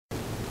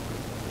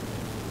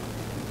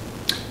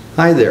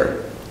Hi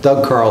there,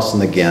 Doug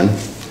Carlson again.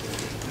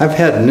 I've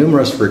had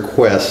numerous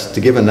requests to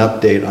give an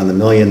update on the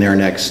Millionaire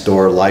Next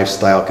Door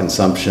lifestyle,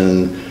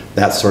 consumption,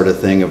 that sort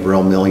of thing of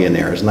real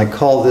millionaires. And I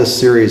call this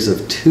series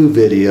of 2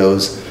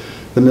 videos,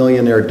 The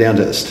Millionaire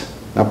Dentist.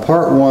 Now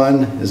part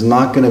 1 is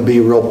not going to be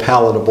real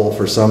palatable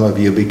for some of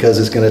you because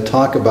it's going to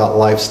talk about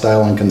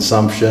lifestyle and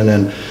consumption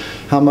and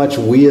how much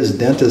we as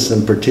dentists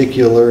in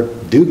particular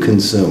do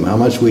consume, how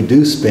much we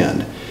do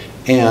spend,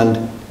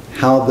 and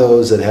how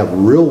those that have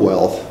real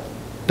wealth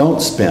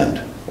don't spend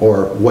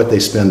or what they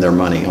spend their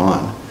money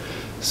on.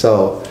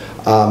 So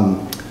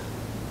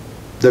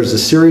there's a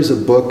series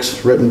of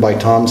books written by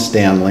Tom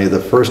Stanley.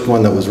 The first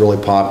one that was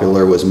really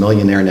popular was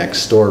Millionaire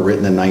Next Door,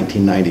 written in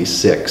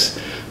 1996.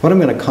 What I'm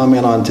going to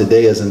comment on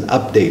today is an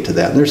update to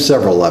that, and there's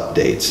several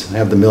updates. I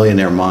have the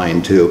Millionaire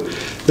Mind too.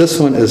 This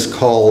one is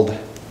called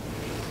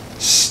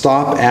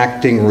Stop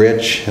Acting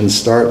Rich and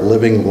Start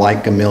Living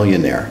Like a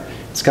Millionaire.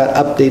 It's got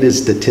updated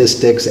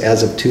statistics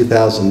as of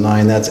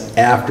 2009. That's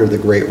after the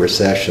Great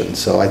Recession,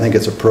 so I think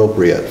it's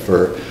appropriate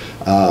for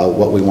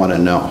what we want to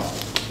know.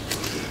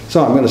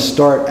 So I'm going to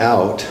start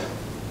out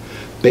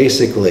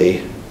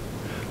basically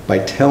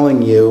by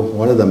telling you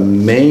one of the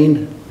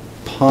main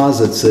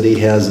posits that he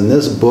has in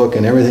this book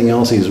and everything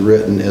else he's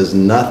written is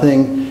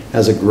nothing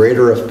has a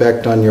greater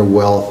effect on your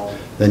wealth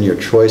than your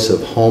choice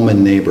of home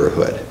and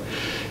neighborhood.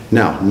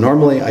 Now,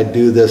 normally I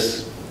do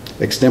this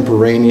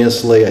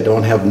extemporaneously. I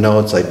don't have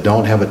notes. I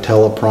don't have a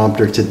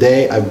teleprompter.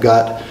 Today I've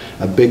got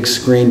a big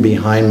screen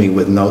behind me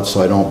with notes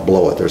so I don't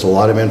blow it. There's a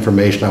lot of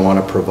information I want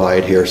to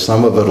provide here.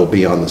 Some of it will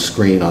be on the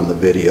screen on the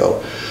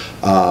video,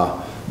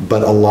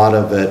 but a lot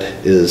of it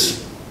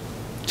is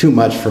too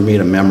much for me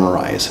to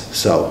memorize.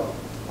 So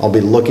I'll be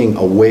looking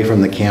away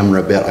from the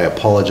camera a bit. I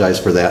apologize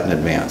for that in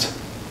advance.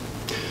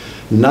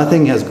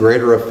 Nothing has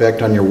greater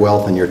effect on your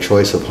wealth than your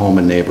choice of home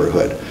and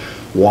neighborhood.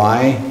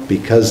 Why?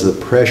 Because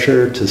the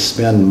pressure to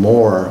spend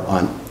more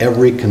on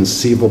every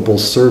conceivable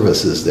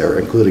service is there,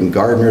 including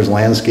gardeners,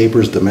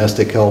 landscapers,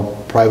 domestic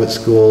help, private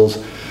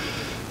schools,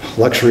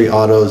 luxury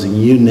autos,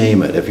 you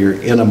name it. If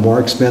you're in a more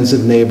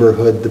expensive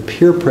neighborhood, the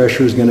peer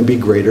pressure is going to be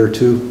greater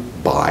to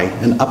buy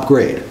and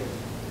upgrade.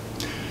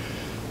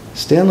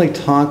 Stanley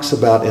talks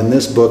about, in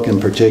this book in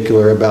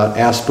particular, about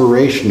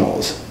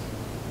aspirationals.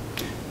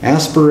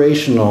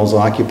 Aspirationals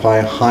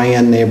occupy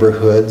high-end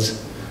neighborhoods.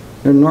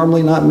 They're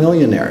normally not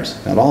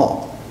millionaires at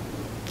all.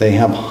 They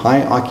have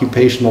high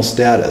occupational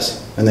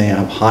status and they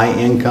have high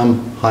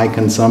income, high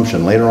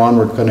consumption. Later on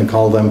we're going to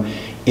call them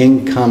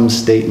income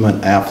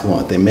statement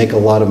affluent. They make a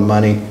lot of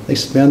money, they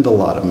spend a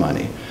lot of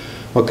money.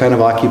 What kind of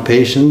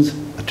occupations?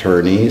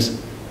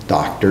 Attorneys,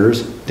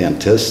 doctors,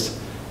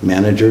 dentists,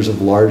 managers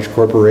of large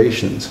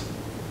corporations.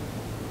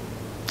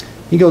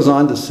 He goes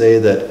on to say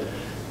that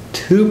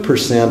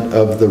 2%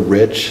 of the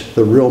rich,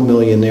 the real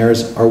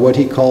millionaires, are what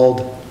he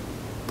called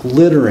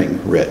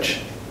glittering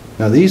rich.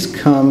 Now these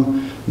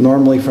come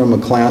normally from a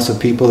class of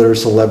people that are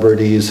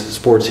celebrities,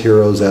 sports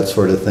heroes, that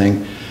sort of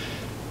thing.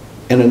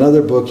 In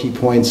another book he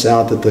points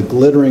out that the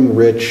glittering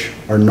rich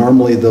are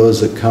normally those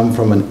that come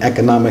from an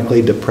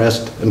economically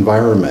depressed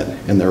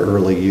environment in their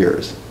early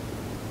years.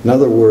 In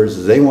other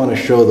words, they want to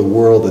show the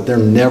world that they're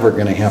never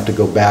going to have to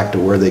go back to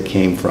where they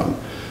came from.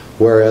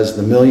 Whereas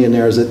the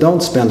millionaires that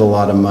don't spend a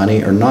lot of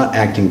money are not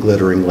acting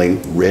glitteringly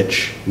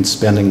rich and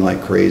spending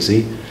like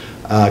crazy.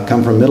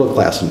 Come from middle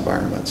class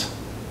environments.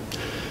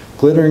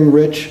 Glittering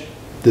rich,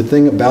 the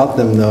thing about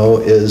them though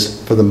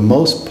is for the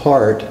most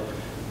part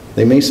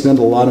they may spend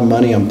a lot of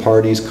money on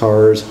parties,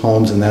 cars,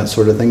 homes and that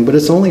sort of thing, but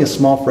it's only a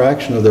small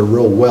fraction of their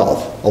real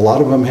wealth. A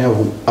lot of them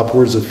have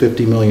upwards of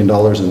 $50 million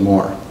and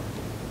more.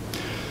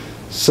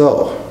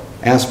 So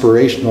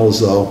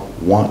aspirationals though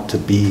want to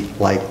be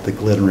like the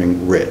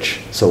glittering rich.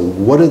 So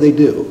what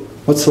do?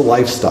 What's the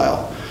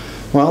lifestyle?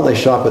 Well, they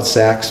shop at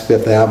Saks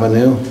Fifth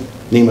Avenue,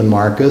 Neiman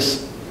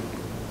Marcus,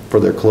 for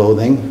their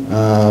clothing.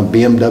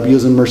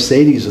 BMWs and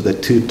Mercedes are the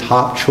 2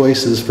 top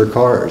choices for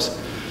cars.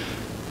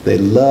 They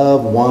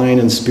love wine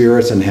and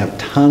spirits and have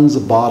tons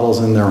of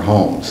bottles in their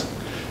homes.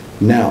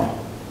 Now,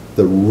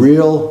 the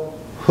real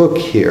hook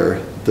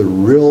here, the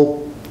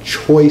real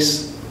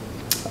choice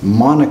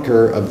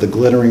moniker of the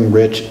glittering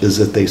rich is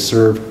that they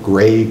serve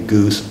Grey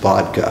Goose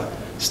vodka.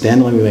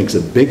 Stanley makes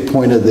a big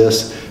point of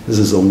this. This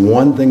is the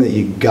one thing that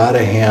you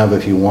gotta have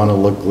if you want to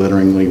look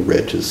glitteringly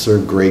rich, is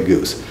serve Grey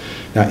Goose.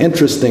 Now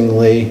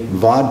interestingly,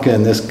 vodka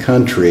in this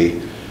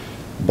country,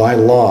 by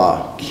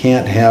law,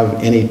 can't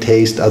have any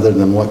taste other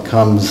than what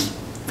comes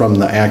from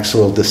the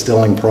actual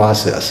distilling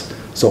process.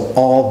 So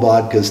all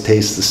vodkas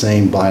taste the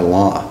same by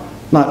law.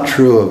 Not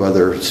true of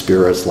other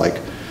spirits like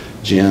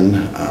gin,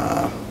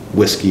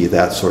 whiskey,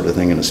 that sort of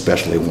thing, and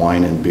especially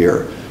wine and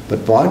beer. But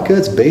vodka,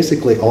 it's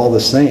basically all the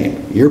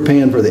same. You're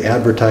paying for the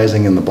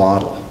advertising in the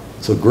bottle.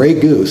 So Grey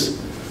Goose,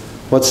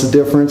 what's the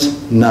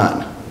difference?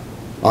 None.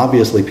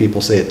 Obviously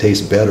people say it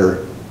tastes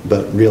better,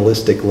 but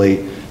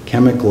realistically,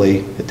 chemically,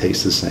 it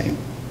tastes the same.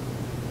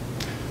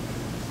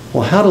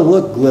 Well, how to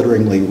look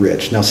glitteringly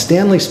rich. Now,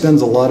 Stanley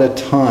spends a lot of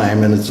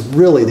time, and it's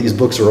really, these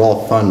books are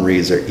all fun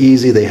reads. They're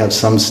easy, they have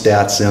some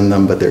stats in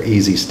them, but they're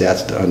easy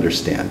stats to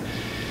understand.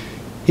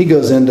 He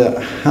goes into,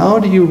 how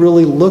do you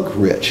really look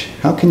rich?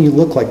 How can you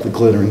look like the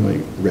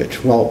glitteringly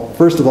rich? Well,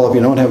 first of all, if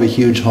you don't have a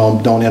huge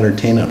home, don't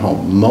entertain at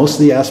home. Most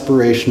of the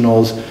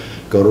aspirationals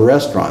go to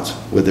restaurants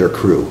with their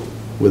crew,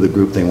 with the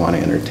group they want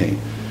to entertain.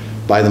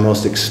 Buy the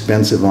most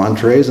expensive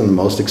entrees and the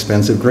most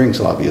expensive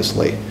drinks,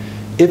 obviously.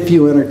 If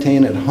you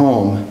entertain at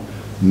home,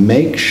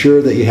 make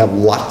sure that you have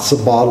lots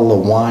of bottle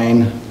of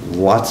wine,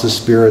 lots of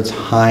spirits,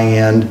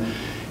 high-end,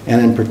 and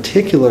in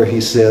particular,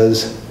 he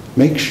says,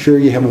 make sure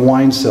you have a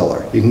wine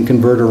cellar. You can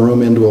convert a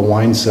room into a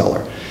wine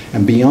cellar.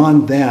 And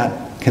beyond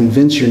that,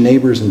 convince your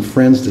neighbors and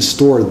friends to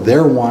store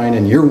their wine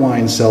in your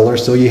wine cellar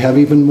so you have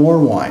even more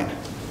wine.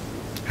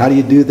 How do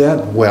you do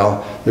that?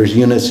 Well, there's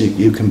units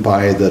you can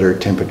buy that are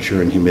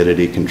temperature and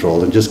humidity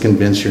controlled, and just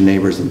convince your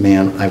neighbors that,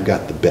 man, I've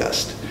got the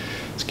best.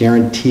 It's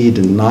guaranteed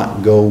to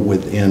not go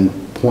within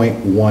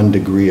 0.1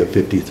 degree of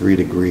 53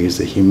 degrees.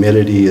 The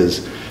humidity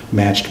is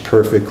matched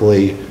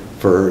perfectly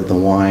for the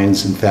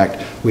wines. In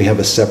fact, we have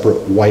a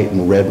separate white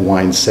and red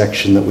wine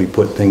section that we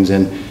put things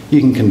in. You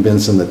can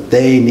convince them that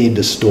they need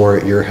to store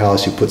at your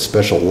house. You put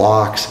special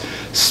locks,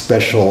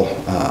 special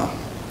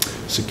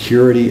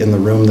security in the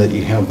room that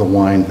you have the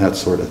wine, that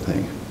sort of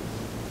thing.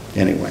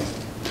 Anyway,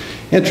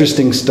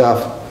 interesting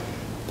stuff.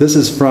 This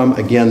is from,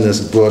 again, this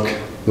book.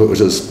 It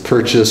was it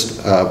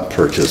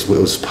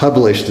was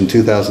published in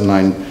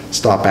 2009,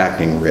 Stop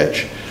Acting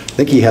Rich. I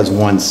think he has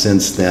one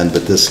since then,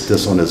 but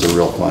this one is a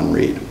real fun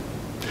read.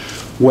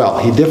 Well,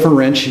 he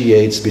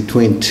differentiates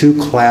between two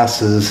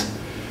classes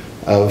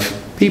of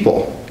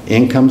people.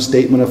 Income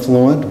statement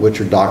affluent,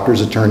 which are doctors,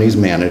 attorneys,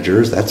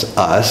 managers, that's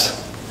us.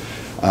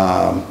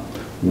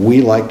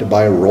 We like to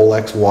buy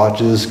Rolex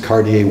watches,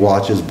 Cartier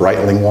watches,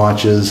 Breitling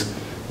watches.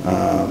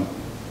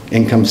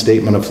 Income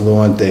statement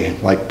affluent, they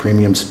like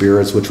premium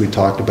spirits, which we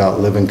talked about,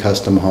 live in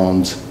custom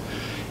homes.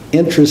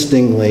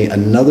 Interestingly,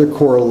 another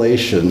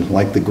correlation,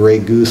 like the Grey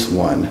Goose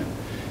one,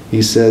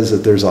 he says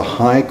that there's a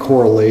high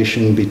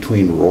correlation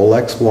between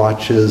Rolex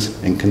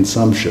watches and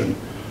consumption.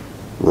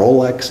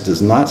 Rolex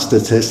does not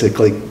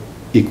statistically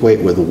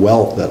equate with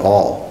wealth at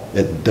all.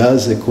 It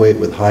does equate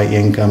with high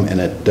income, and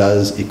it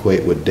does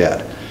equate with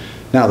debt.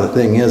 Now the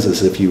thing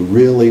is if you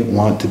really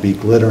want to be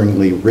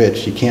glitteringly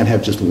rich, you can't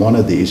have just one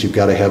of these. You've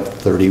got to have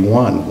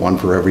 31, one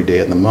for every day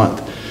of the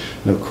month.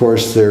 And of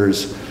course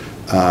there's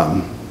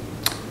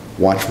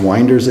watch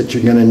winders that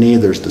you're going to need.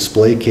 There's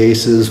display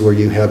cases where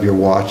you have your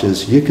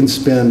watches. You can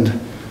spend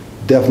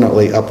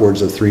definitely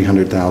upwards of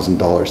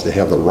 $300,000 to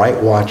have the right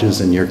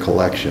watches in your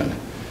collection.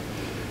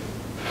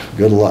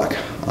 Good luck.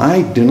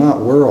 I do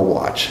not wear a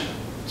watch.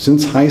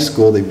 Since high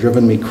school, they've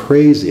driven me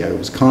crazy. I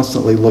was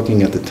constantly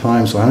looking at the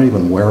time, so I don't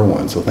even wear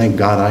one. So thank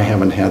God I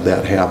haven't had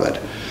that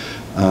habit.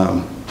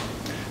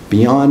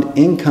 Beyond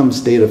income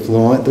state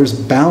affluent, there's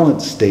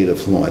balanced state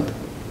affluent.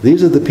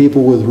 These are the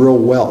people with real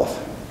wealth.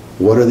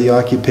 What are the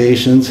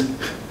occupations?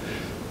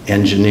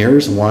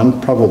 Engineers,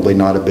 one, probably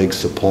not a big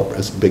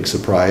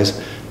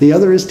surprise. The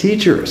other is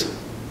teachers.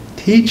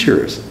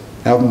 Teachers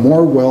have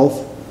more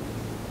wealth,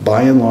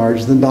 by and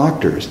large, than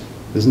doctors.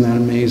 Isn't that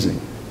amazing?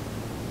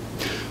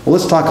 Well,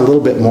 let's talk a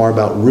little bit more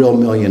about real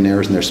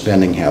millionaires and their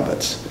spending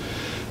habits.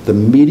 The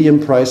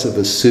median price of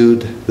a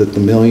suit that the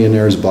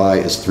millionaires buy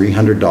is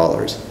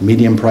 $300.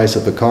 Median price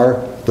of a car,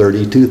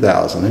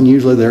 $32,000, and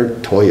usually they're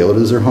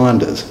Toyotas or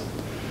Hondas.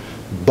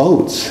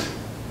 Boats.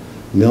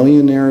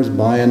 Millionaires,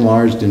 by and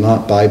large, do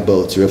not buy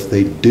boats, or if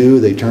they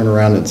do, they turn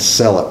around and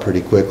sell it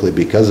pretty quickly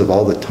because of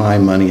all the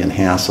time, money, and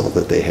hassle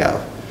that they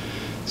have.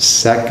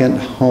 Second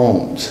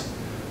homes.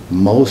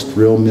 Most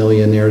real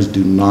millionaires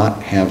do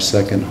not have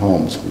second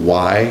homes.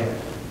 Why?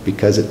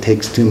 Because it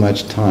takes too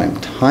much time.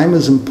 Time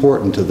is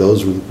important to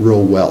those with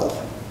real wealth.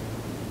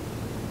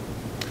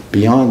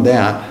 Beyond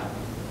that,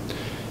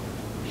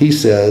 he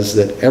says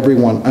that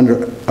everyone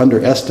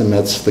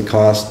underestimates the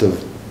cost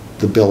of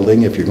the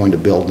building if you're going to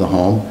build the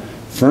home.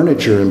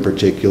 Furniture in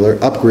particular,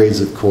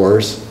 upgrades of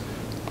course,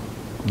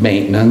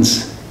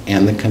 maintenance,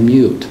 and the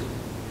commute.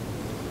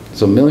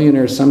 So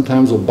millionaires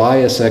sometimes will buy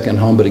a second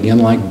home, but again,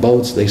 like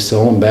boats, they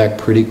sell them back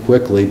pretty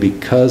quickly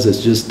because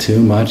it's just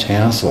too much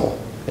hassle.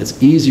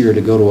 It's easier to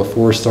go to a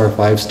 4-star,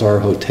 5-star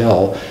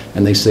hotel,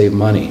 and they save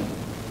money.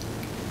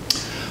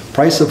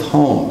 Price of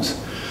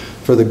homes.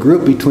 For the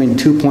group between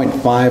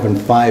 $2.5 and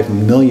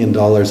 $5 million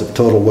of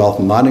total wealth,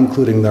 not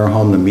including their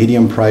home, the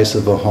median price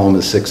of a home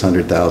is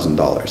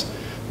 $600,000.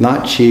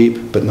 Not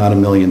cheap, but not $1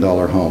 million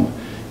home.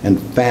 In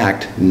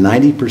fact,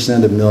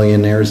 90% of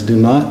millionaires do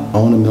not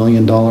own $1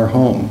 million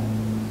home.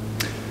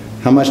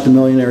 How much do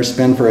millionaires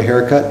spend for a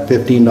haircut?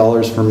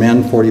 $15 for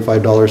men,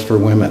 $45 for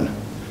women.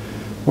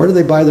 Where do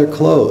they buy their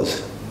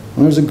clothes?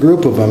 Well, there's a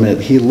group of them that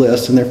he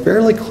lists, and they're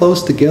fairly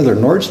close together.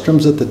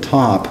 Nordstrom's at the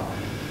top,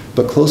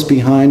 but close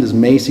behind is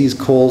Macy's,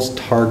 Kohl's,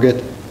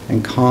 Target,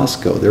 and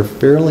Costco. They're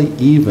fairly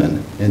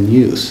even in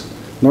use.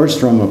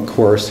 Nordstrom, of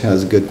course,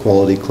 has good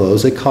quality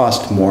clothes. They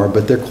cost more,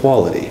 but they're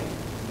quality.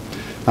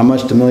 How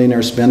much do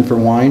millionaires spend for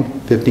wine?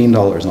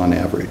 $15 on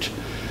average.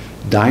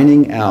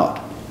 Dining out,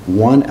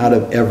 1 out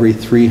of every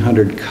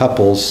 300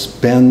 couples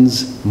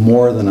spends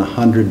more than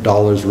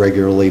 $100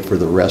 regularly for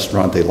the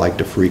restaurant they like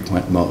to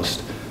frequent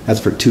most. That's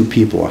for 2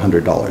 people,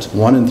 $100.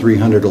 1 in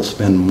 300 will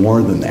spend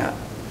more than that.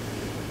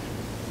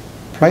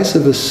 Price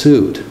of a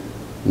suit,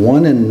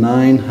 1 in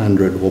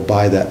 900 will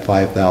buy that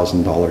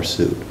 $5,000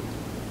 suit.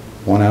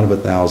 1 out of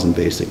 1,000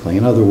 basically.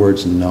 In other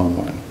words, no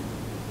one.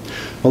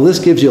 Well, this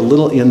gives you a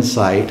little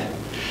insight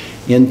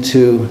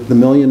into the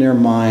millionaire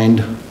mind,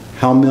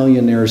 how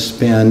millionaires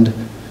spend,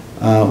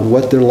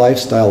 what their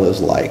lifestyle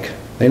is like.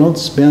 They don't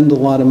spend a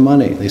lot of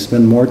money. They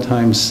spend more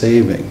time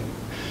saving.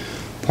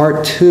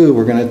 Part 2,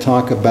 we're going to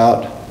talk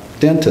about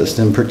dentists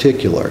in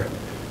particular.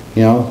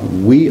 You know,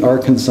 we are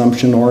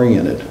consumption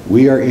oriented.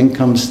 We are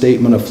income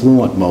statement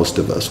affluent, most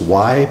of us.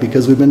 Why?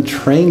 Because we've been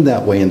trained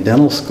that way in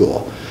dental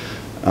school.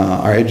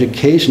 Our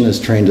education has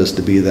trained us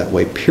to be that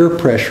way. Peer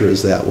pressure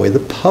is that way. The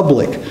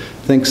public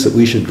thinks that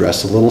we should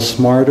dress a little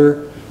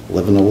smarter,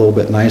 live in a little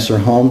bit nicer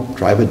home,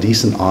 drive a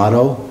decent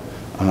auto,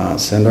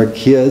 send our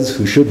kids,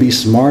 who should be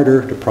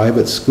smarter, to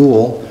private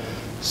school.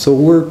 So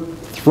we're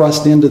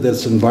thrust into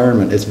this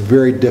environment. It's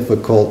very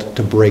difficult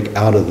to break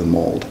out of the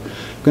mold.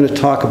 I'm going to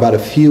talk about a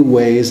few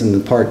ways in the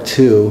part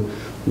 2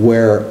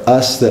 where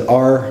us that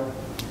are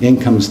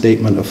income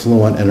statement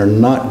affluent and are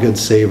not good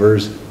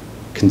savers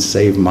can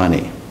save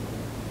money.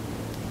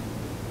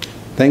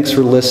 Thanks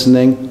for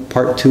listening.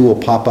 Part 2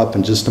 will pop up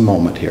in just a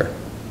moment here.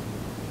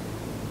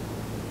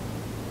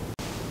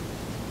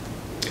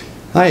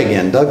 Hi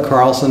again, Doug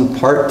Carlson,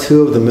 part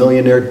 2 of the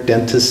Millionaire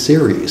Dentist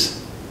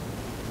series.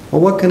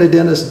 Well, what can a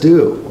dentist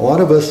do? A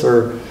lot of us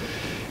are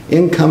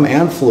income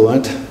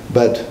affluent,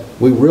 but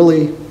we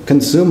really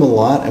consume a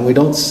lot and we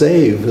don't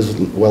save as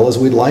well as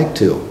we'd like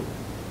to.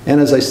 And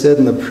as I said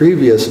in the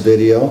previous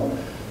video,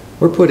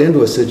 we're put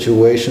into a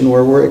situation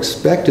where we're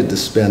expected to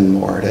spend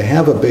more, to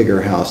have a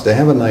bigger house, to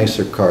have a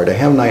nicer car, to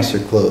have nicer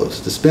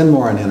clothes, to spend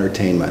more on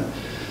entertainment.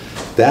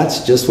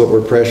 That's just what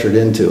we're pressured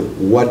into.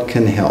 What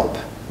can help?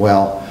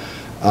 Well,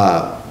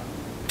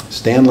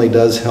 Stanley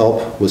does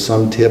help with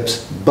some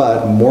tips,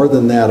 but more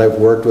than that, I've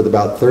worked with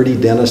about 30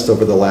 dentists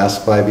over the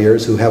last 5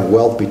 years who have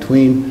wealth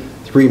between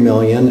 $3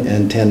 million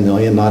and $10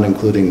 million, not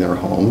including their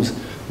homes,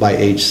 by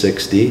age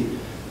 60.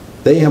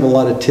 They have a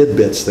lot of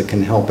tidbits that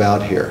can help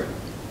out here.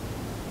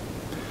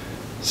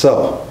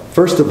 So,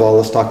 first of all,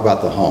 let's talk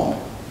about the home.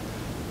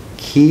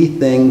 Key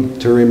thing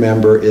to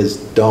remember is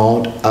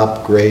don't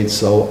upgrade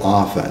so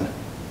often.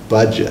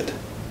 Budget.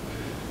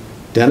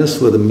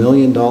 Dentists with $1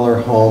 million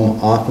home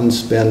often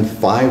spend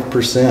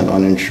 5%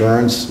 on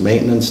insurance,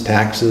 maintenance,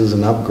 taxes,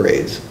 and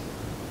upgrades.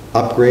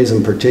 Upgrades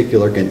in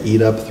particular can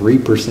eat up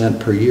 3%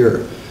 per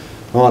year.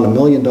 Well, on $1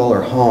 million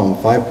home,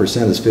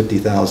 5% is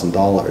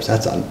 $50,000.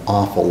 That's an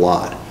awful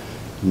lot.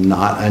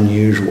 Not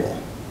unusual.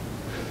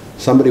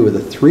 Somebody with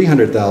a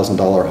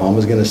 $300,000 home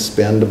is going to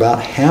spend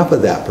about half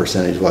of that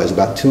percentage-wise,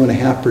 about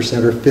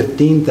 2.5% or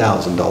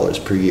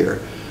 $15,000 per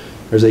year.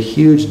 There's a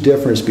huge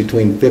difference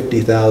between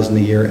 $50,000 a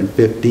year and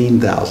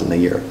 $15,000 a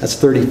year.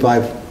 That's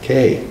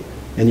 $35K.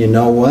 And you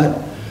know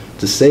what?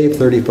 To save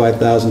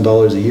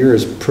 $35,000 a year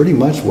is pretty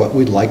much what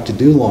we'd like to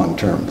do long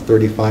term,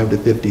 $35,000 to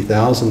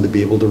 $50,000 to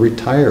be able to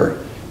retire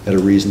at a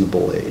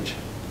reasonable age.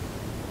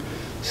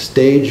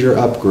 Stage your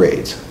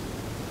upgrades.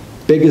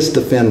 Biggest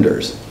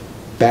offenders.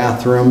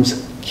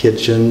 Bathrooms,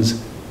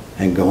 kitchens,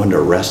 and go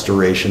into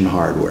restoration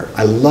hardware.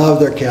 I love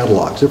their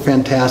catalogs. They're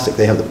fantastic.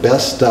 They have the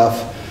best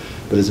stuff,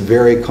 but it's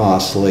very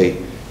costly.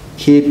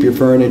 Keep your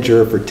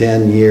furniture for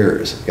 10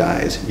 years,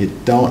 guys. You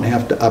don't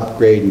have to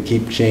upgrade and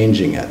keep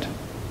changing it.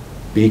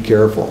 Be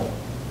careful.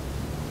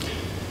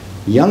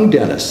 Young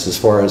dentists, as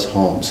far as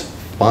homes,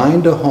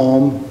 find a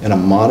home in a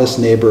modest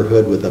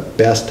neighborhood with the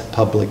best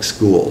public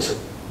schools.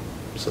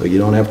 So you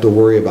don't have to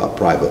worry about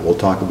private. We'll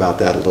talk about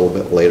that a little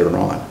bit later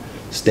on.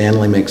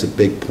 Stanley makes a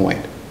big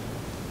point.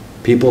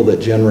 People that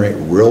generate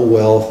real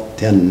wealth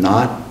tend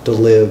not to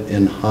live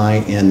in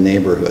high-end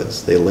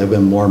neighborhoods. They live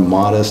in more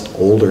modest,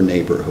 older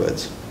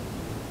neighborhoods.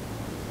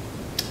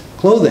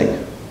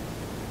 Clothing.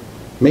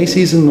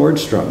 Macy's and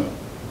Nordstrom.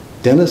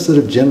 Dentists that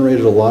have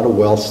generated a lot of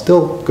wealth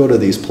still go to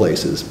these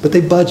places, but they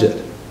budget.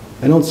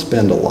 They don't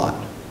spend a lot.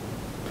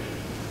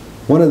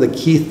 One of the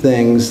key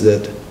things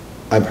that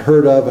I've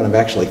heard of and I've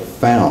actually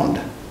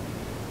found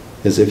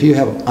is if you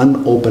have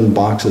unopened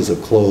boxes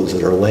of clothes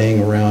that are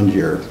laying around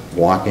your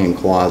walk-in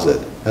closet,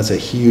 that's a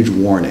huge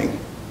warning.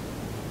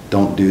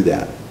 Don't do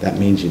that. That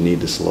means you need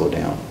to slow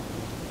down.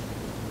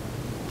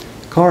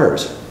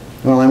 Cars.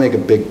 Well, I make a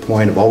big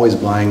point of always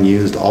buying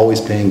used, always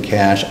paying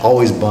cash,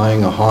 always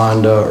buying a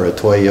Honda or a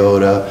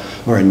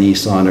Toyota or a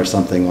Nissan or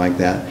something like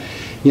that.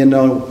 You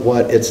know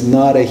what? It's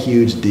not a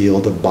huge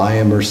deal to buy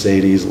a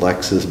Mercedes,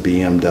 Lexus,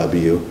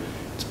 BMW.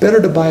 It's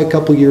better to buy a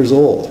couple years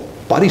old.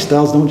 Body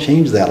styles don't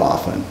change that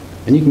often.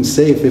 And you can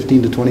save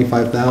 $15,000 to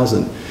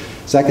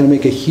 $25,000. Is that going to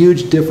make a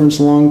huge difference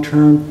long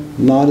term?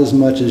 Not as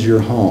much as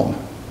your home,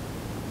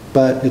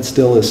 but it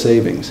still is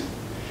savings.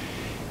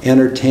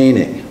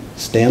 Entertaining.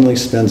 Stanley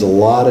spends a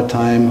lot of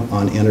time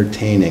on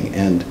entertaining,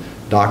 and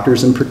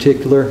Doctors in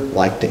particular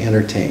like to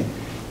entertain.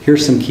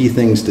 Here's some key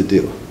things to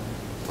do.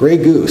 Grey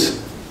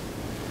Goose.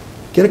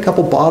 Get a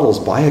couple bottles,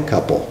 buy a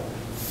couple.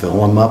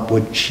 Fill them up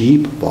with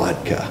cheap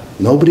vodka.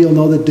 Nobody will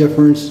know the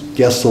difference,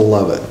 guests will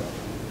love it.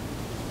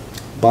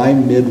 Buy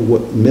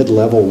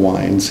mid-level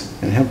wines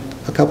and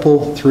have a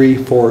couple, 3,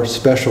 4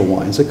 special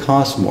wines that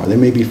cost more. They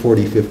may be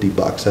 40, 50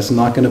 bucks. That's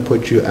not going to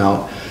put you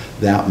out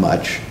that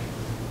much,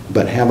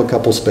 but have a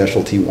couple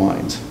specialty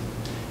wines.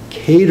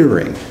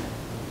 Catering.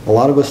 A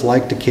lot of us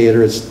like to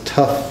cater. It's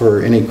tough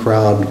for any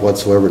crowd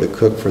whatsoever to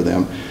cook for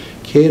them.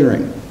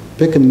 Catering.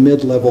 Pick a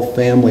mid-level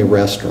family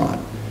restaurant.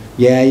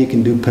 Yeah, you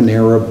can do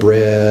Panera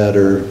Bread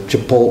or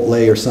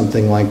Chipotle or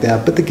something like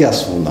that, but the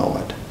guests will know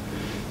it.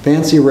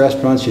 Fancy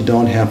restaurants you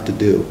don't have to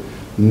do.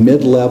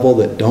 Mid-level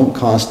that don't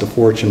cost a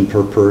fortune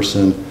per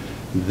person,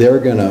 they're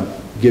going to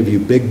give you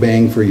big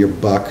bang for your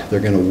buck.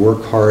 They're going to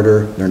work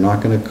harder. They're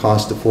not going to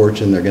cost a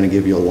fortune. They're going to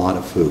give you a lot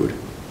of food.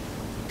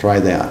 Try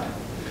that.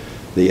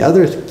 The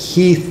other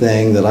key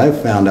thing that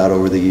I've found out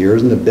over the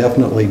years, and have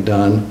definitely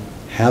done,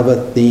 have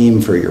a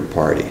theme for your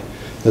party.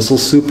 This will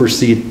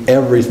supersede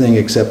everything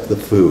except the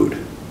food.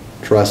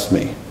 Trust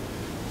me.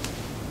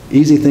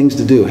 Easy things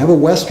to do. Have a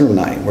Western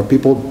night where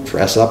people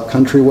dress up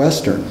country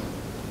Western.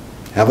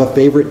 Have a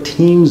favorite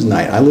teams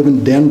night. I live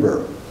in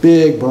Denver,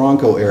 big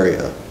Bronco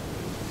area.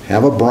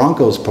 Have a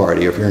Broncos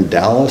party. If you're in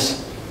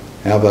Dallas,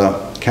 have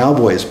a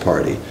Cowboys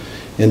party.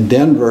 In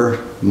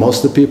Denver,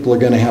 most of the people are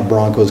going to have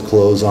Broncos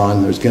clothes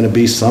on. There's going to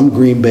be some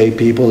Green Bay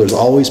people. There's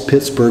always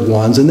Pittsburgh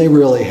ones, and they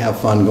really have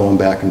fun going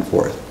back and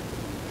forth.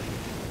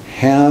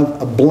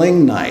 Have a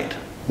bling night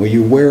where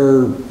you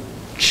wear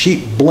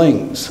cheap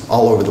blings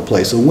all over the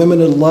place. The women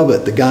would love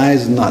it. The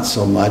guys, not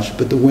so much,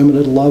 but the women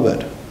would love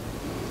it.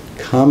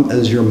 Come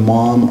as your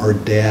mom or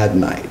dad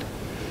night.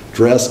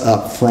 Dress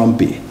up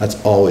frumpy.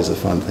 That's always a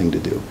fun thing to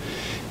do.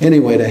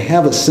 Anyway, to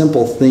have a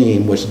simple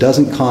theme which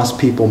doesn't cost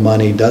people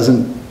money,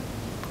 doesn't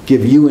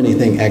give you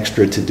anything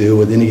extra to do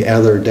with any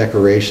other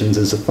decorations,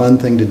 is a fun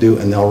thing to do,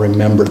 and they'll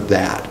remember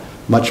that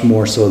much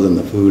more so than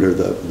the food or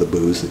the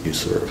booze that you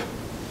serve.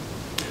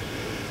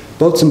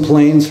 Boats and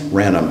planes,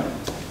 rent them.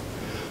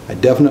 I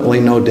definitely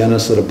know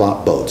dentists that have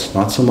bought boats,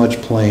 not so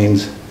much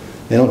planes.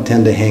 They don't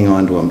tend to hang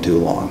on to them too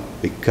long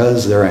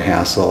because they're a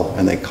hassle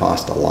and they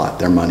cost a lot.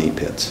 They're money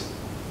pits.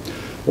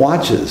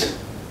 Watches.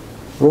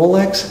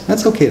 Rolex,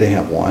 that's okay to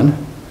have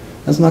one.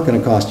 That's not going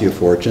to cost you a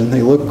fortune.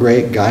 They look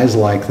great, guys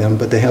like them,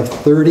 but they have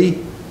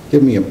 30?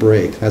 Give me a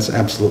break. That's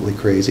absolutely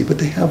crazy, but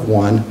they have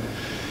one.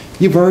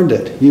 You've earned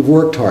it. You've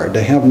worked hard.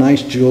 To have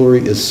nice jewelry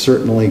is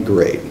certainly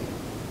great.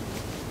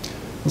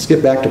 Let's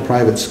get back to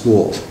private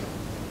schools.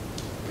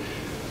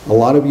 A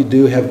lot of you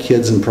do have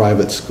kids in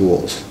private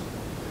schools.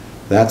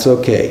 That's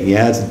okay.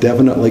 Yeah, it's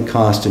definitely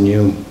costing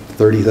you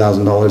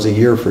 $30,000 a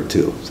year for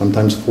two,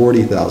 sometimes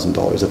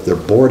 $40,000. If they're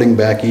boarding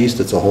back east,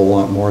 it's a whole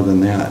lot more than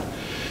that.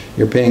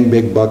 You're paying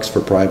big bucks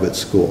for private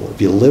school. If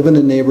you live in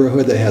a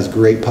neighborhood that has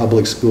great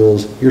public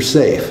schools, you're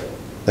safe.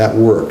 That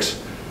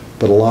works.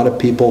 But a lot of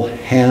people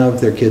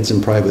have their kids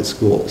in private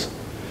schools.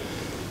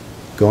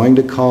 Going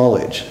to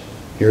college,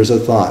 here's a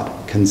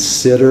thought.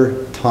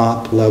 Consider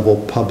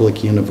top-level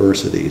public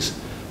universities.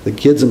 The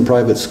kids in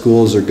private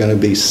schools are going to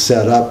be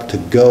set up to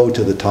go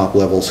to the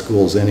top-level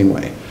schools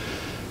anyway.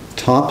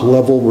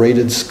 Top-level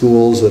rated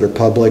schools that are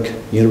public,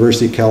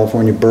 University of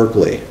California,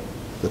 Berkeley,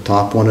 the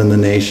top one in the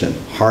nation,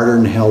 harder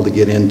than hell to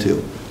get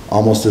into,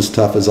 almost as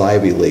tough as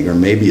Ivy League, or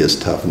maybe as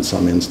tough in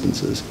some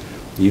instances.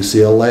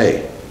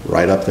 UCLA,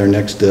 right up there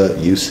next to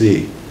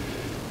UC.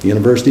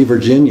 University of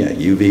Virginia,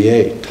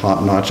 UVA,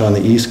 top-notch on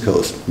the East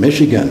Coast.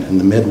 Michigan in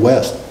the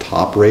Midwest,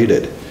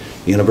 top-rated.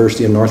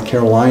 University of North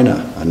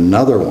Carolina,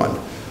 another one.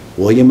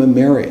 William &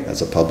 Mary,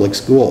 that's a public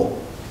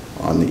school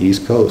on the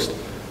East Coast.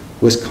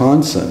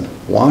 Wisconsin,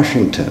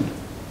 Washington,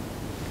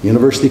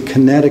 University of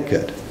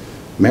Connecticut,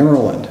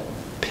 Maryland,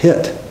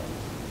 Pitt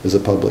is a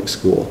public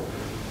school.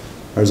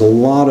 There's a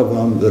lot of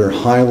them that are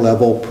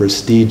high-level,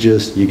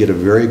 prestigious. You get a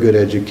very good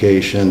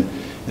education,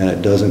 and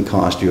it doesn't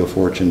cost you a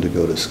fortune to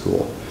go to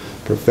school.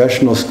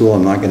 Professional school,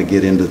 I'm not going to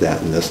get into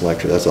that in this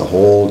lecture. That's a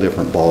whole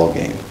different ball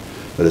game.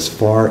 But as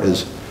far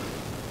as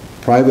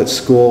private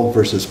school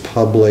versus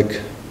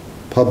public,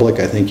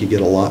 I think you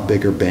get a lot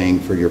bigger bang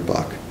for your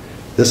buck.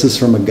 This is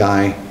from a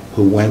guy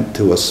who went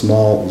to a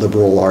small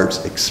liberal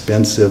arts,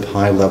 expensive,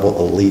 high-level,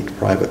 elite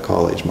private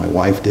college. My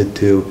wife did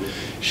too.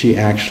 She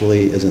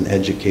actually is an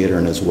educator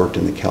and has worked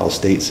in the Cal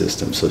State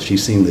system, so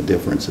she's seen the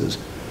differences.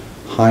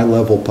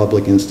 High-level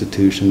public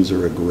institutions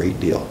are a great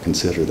deal.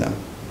 Consider them.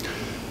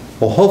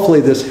 Well,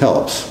 hopefully this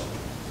helps.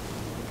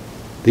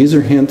 These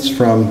are hints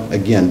from,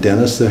 again,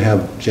 dentists that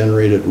have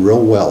generated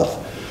real wealth.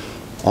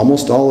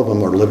 Almost all of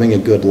them are living a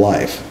good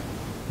life.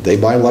 They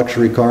buy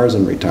luxury cars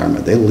in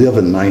retirement. They live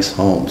in nice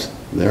homes.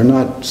 They're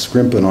not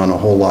scrimping on a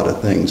whole lot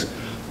of things.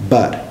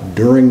 But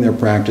during their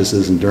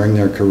practices and during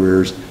their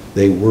careers,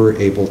 they were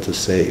able to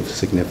save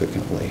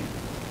significantly.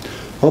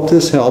 Hope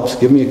this helps.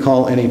 Give me a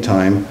call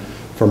anytime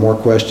for more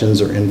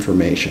questions or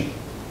information.